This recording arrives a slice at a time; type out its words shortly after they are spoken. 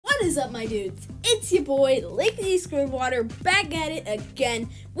What is up, my dudes? It's your boy, Lakey Squidwater, back at it again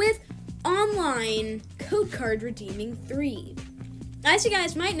with online Code Card Redeeming 3. As you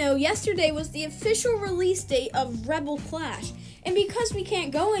guys might know, yesterday was the official release date of Rebel Clash, and because we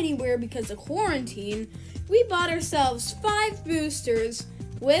can't go anywhere because of quarantine, we bought ourselves 5 boosters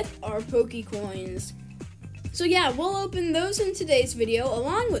with our Pokecoins. So yeah, we'll open those in today's video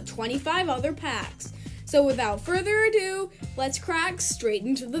along with 25 other packs. So without further ado, let's crack straight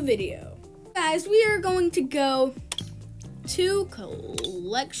into the video. Guys, we are going to go to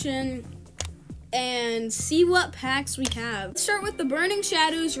collection and see what packs we have. Let's start with the Burning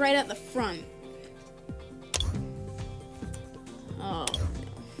Shadows right at the front. Oh,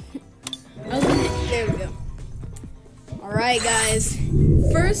 no. Open it. There we go. Alright, guys.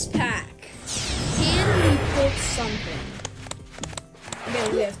 First pack. Can we pull something?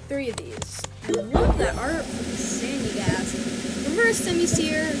 Again, we have 3 of these. I love that art for the Sandygast. Reverse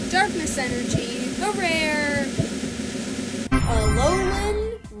Semi-Seer, Darkness Energy, the rare,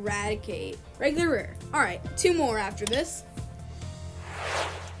 Alolan Raticate. Regular rare. Alright, 2 more after this.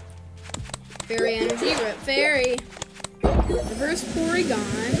 Fairy Energy, Rip Fairy. Reverse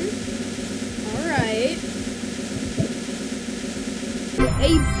Porygon. Alright.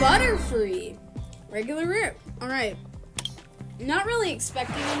 A Butterfree. Regular rare. Alright. Not really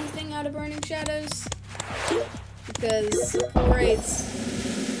expecting anything out of Burning Shadows because pull rates,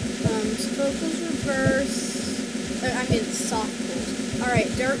 Focals reverse, soft pulls. Alright,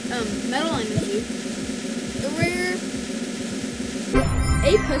 Metal Energy, the rare,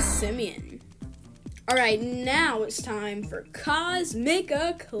 a Passimian. Alright, now it's time for Cosmic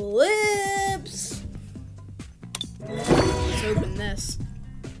Eclipse. Let's open this.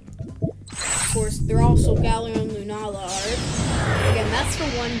 Of course, they're also Galarian Lunala art. Again, that's the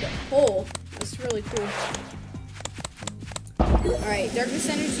one to pull. That's really cool. Alright, Darkness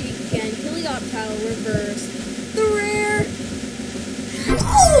Energy again, Helioptile reverse. The rare.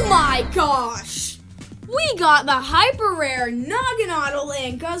 Oh my gosh! We got the hyper rare Naginata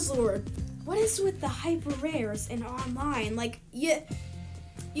and Guzzlord. What is with the hyper rares in online? Like, you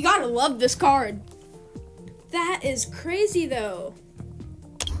gotta love this card. That is crazy though.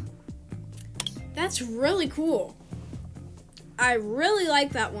 That's really cool. I really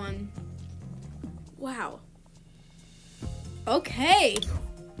like that one. Wow. Okay.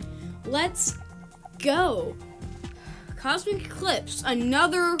 Let's go. Cosmic Eclipse.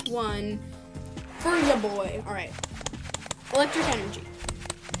 Another one for your boy. Alright. Electric Energy.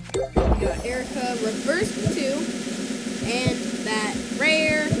 We got Erica reverse 2. And that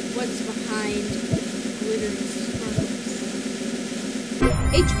rare. What's behind glittering sparkles?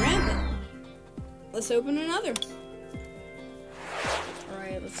 A Trampa. Let's open another.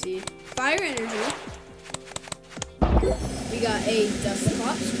 Alright, let's see. Fire Energy. We got a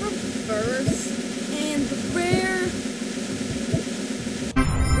Dusclops reverse. And the rare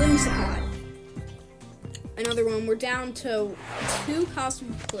Whimsicott. Another one. We're down to 2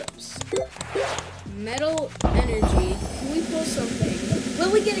 Cosmic Eclipse. Metal Energy. Can we pull something?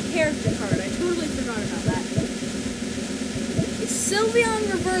 Will we get a character card? I totally forgot about that. It's Sylveon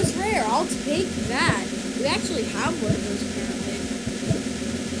reverse rare. I'll take that. We actually have one of those apparently.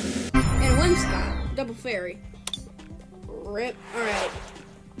 And a Whimsicott. Double Fairy. Rip. Alright.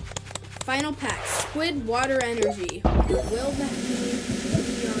 Final pack. Squid Water Energy. Will that mean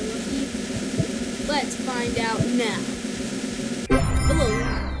we are lucky? Let's find out now. Hello.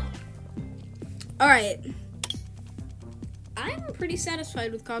 Alright. I'm pretty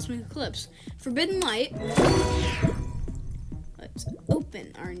satisfied with Cosmic Eclipse. Forbidden Light. Let's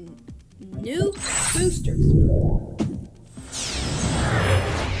open our new boosters.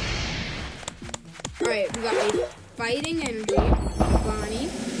 Alright, we got a Fighting Energy, Bonnie,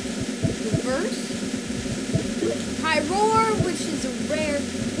 reverse, High Roar, which is a rare,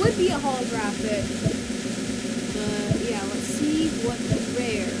 would be a holographic. Yeah, let's see what the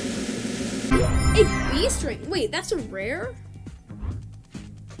rare. A Beast Ring. Wait, that's a rare?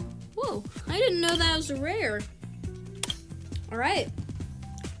 Whoa, I didn't know that was a rare. Alright.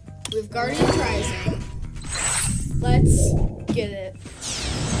 We have Guardian Rising. Let's get it.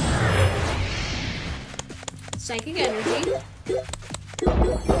 Psychic Energy. Ooh,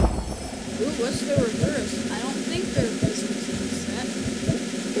 what's the reverse? I don't think the reverse is in the set.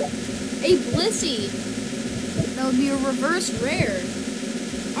 A Blissey. That would be a reverse rare.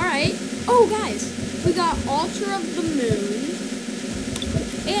 Alright. Oh, guys. We got Altar of the Moon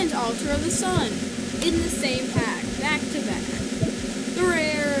and Altar of the Sun in the same pack. Back to back. The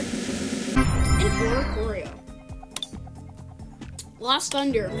rare. And Oricorio. Lost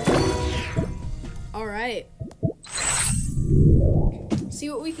Thunder. Alright. see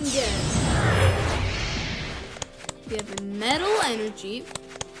what we can get. We have a Metal Energy.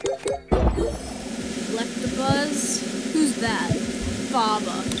 Electabuzz. Who's that?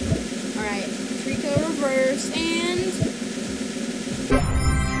 Faba. Alright, Trico Reverse and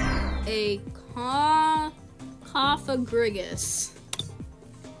a Cofagrigus.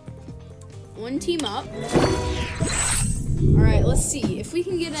 One team up. Alright, let's see. If we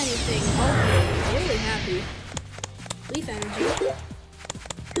can get anything, I'll be really happy. Leaf Energy.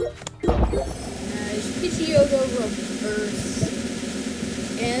 Nice. Pidgeotto Reverse.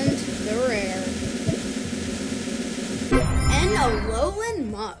 And the rare. And a Lowland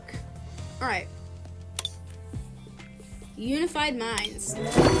Muck. Alright. Unified Minds.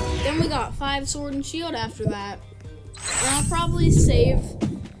 Then we got 5 Sword and Shield after that. And I'll probably save the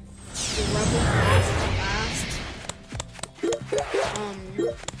Rebel Clash for last.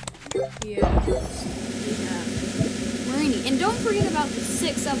 Yeah. We have Rainy. And don't forget about the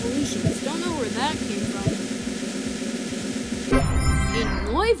 6 evolutions. Don't know where that came from. A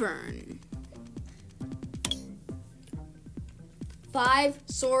Noivern. 5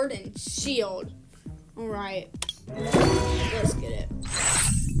 Sword and Shield. Alright. Let's get it.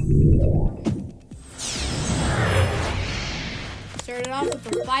 Started off with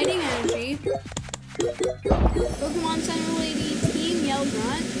the Fighting Energy. Pokemon Center Lady Team Yell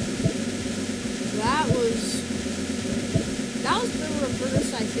Grunt. That was the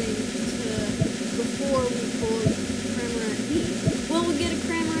reverse, I think, before we pulled Cramorant V. Will we get a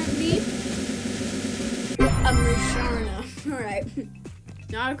Cramorant V? A Musharna. Alright.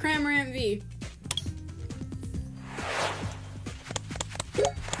 Not a Cramorant V.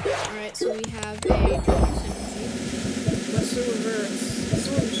 Alright, so we have a what's the reverse?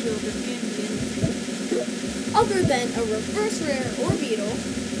 Sword and Shield that can be anything. Other than a reverse rare or beetle.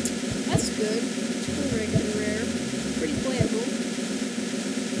 That's good. It's a regular rare. Pretty playable.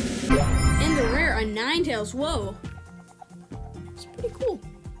 And the rare, a Ninetales. Whoa. It's pretty cool.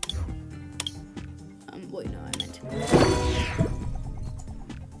 Wait, no, I meant to.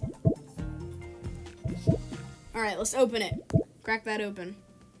 Alright, let's open it. Crack that open.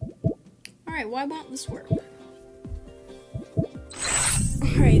 Alright, why won't this work?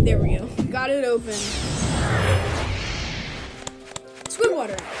 Alright, there we go. Got it open.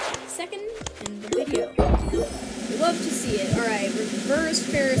 Squidwater. Second in the video. We love to see it. Alright, reverse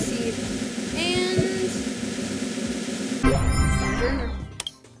Ferroseed. And Stonjourner.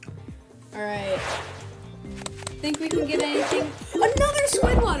 Alright. Think we can get anything? Another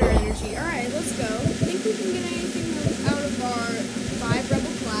Squidwater energy. Alright, let's go. Think we can get anything out of our 5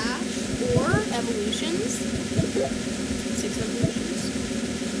 Rebel Clash or evolutions? 6 evolutions.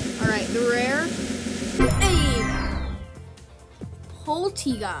 Alright, the rare. Hey!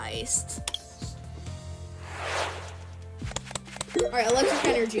 Poltegeist. Alright, electric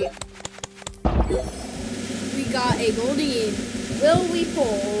energy. We got a Goldeen. Will we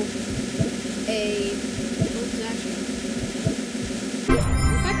pull a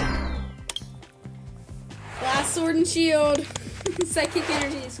Last Sword and Shield. Psychic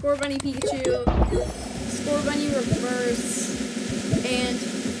Energy. Scorbunny Pikachu. Scorbunny Reverse. And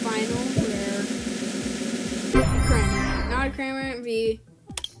the final rare. Cramorant. Not a Cramorant V.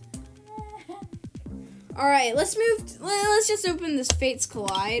 Alright, let's just open this Fates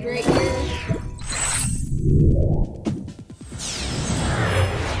Collide right here.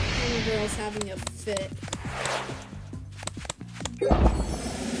 And the girl's having a fit.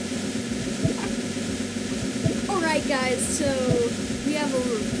 Alright guys, so we have a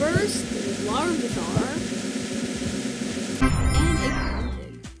reverse Larvitar and a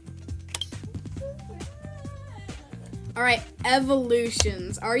Grunted. Alright,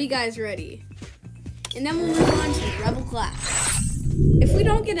 evolutions. Are you guys ready? And then we'll move on to the Rebel Clash. If we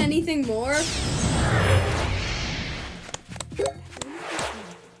don't get anything more...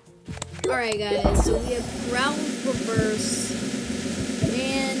 Alright guys, so we have Growlithe Reverse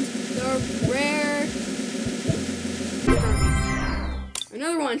and the rare...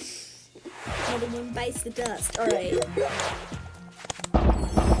 Another one. Another one bites the dust. Alright.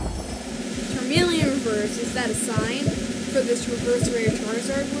 Charmeleon Reverse. Is that a sign for this reverse rare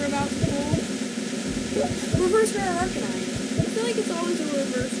Charizard we're about to pull? Reverse rare Arcanine. I feel like it's always a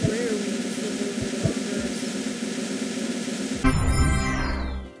reverse rare when you flip over the reverse.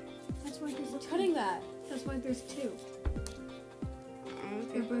 That's why there's Cutting that. That's why there's 2. Okay.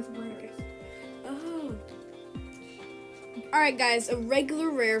 They're both rares. Oh. Alright guys, a regular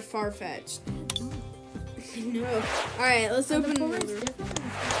rare Farfetch'd. No. Alright, let's open the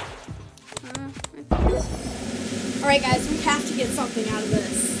Alright guys, we have to get something out of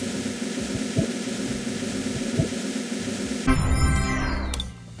this.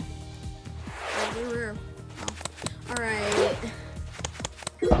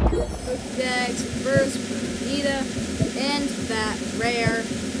 rare.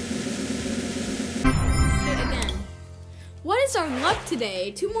 Okay, again. What is our luck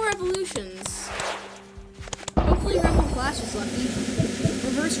today? 2 more evolutions. Hopefully Rebel Clash is lucky.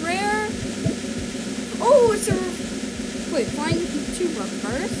 Reverse rare. Oh, it's a... Wait, Flying Pikachu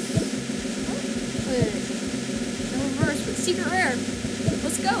reverse? Wait. No reverse, but secret rare.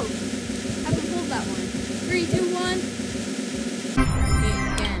 Let's go. Haven't pulled that one. 3, 2, 1.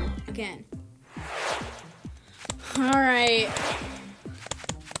 Okay, again. Alright.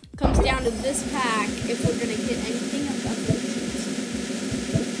 Comes down to this pack if we're gonna get anything of evolutions.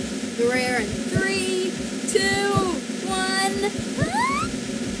 The rare in 3, 2,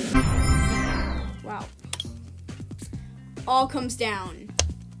 1. Wow. All comes down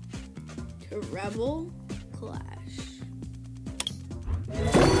to Rebel Clash.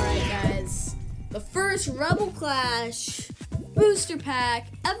 Alright, guys. The first Rebel Clash booster pack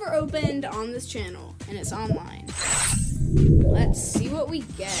ever opened on this channel, and it's online. Let's see what we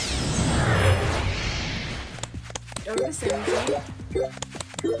get. Darkness Energy.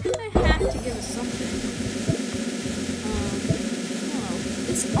 I have to give us something. Oh,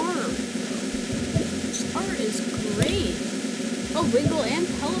 this art. This art is great. Oh, Wiggle and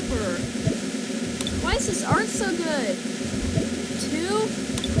Pelipper. Why is this art so good? 2.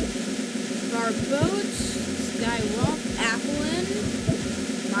 Garboach. Skywolf. Applin.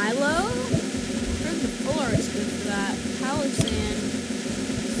 Milo. I heard the full art is good for that. Palisand.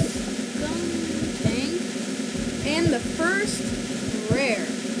 Skuntank. And the first rare.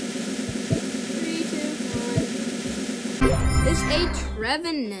 3, 2, 1. Is a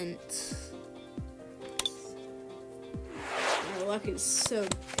Trevenant. Our luck is so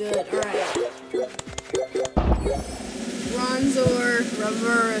good. Alright. Bronzor,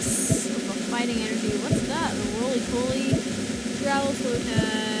 reverse of a fighting energy. What's that? The Roly-Poly, Gravel,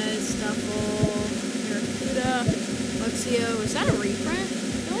 Flotaz, Stuffle, Barracuda, Luxio. Is that a reprint? I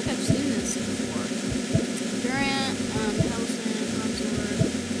feel like I've seen this before. Durant, Palisand, Bronzor.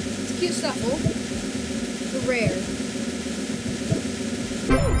 It's cute Stuffle. The rare.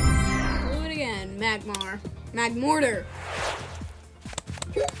 Blew it again. Magmar. Magmortar.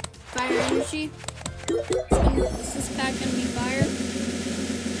 Fire energy. Is this pack gonna be fire?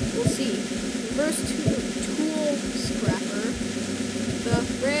 We'll see. Reverse Tool Scrapper. The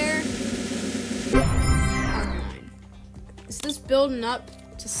rare Arcanine. Is this building up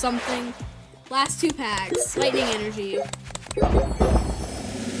to something? Last 2 packs. Lightning energy.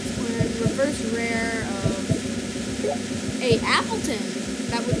 Reverse rare of a Appleton.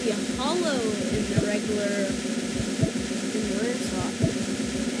 That would be a hollow in the regular rare slot.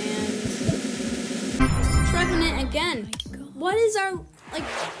 Trevenant again. What is our, like,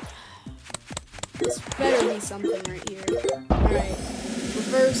 this better be something right here. Alright.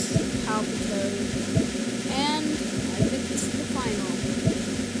 Reverse Palpitoad. And I think this is the final.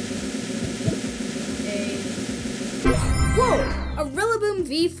 Whoa! A Rillaboom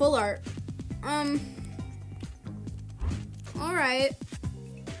V full art. Alright.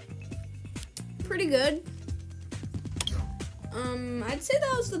 Pretty good. I'd say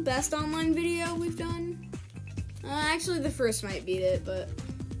that was the best online video we've done. Actually, the first might beat it, but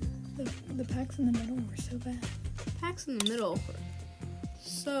the packs in the middle were so bad. Packs in the middle were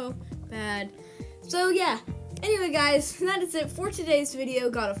so bad. So yeah. Anyway, guys, that is it for today's video.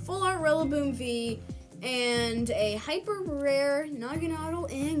 Got a full art Rillaboom V and a hyper rare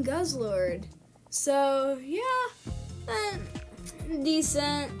Naganadel and Guzzlord. So yeah,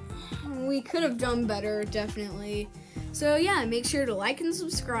 decent. We could have done better, definitely. So yeah, make sure to like and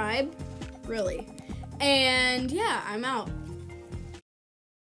subscribe. Really. And yeah, I'm out.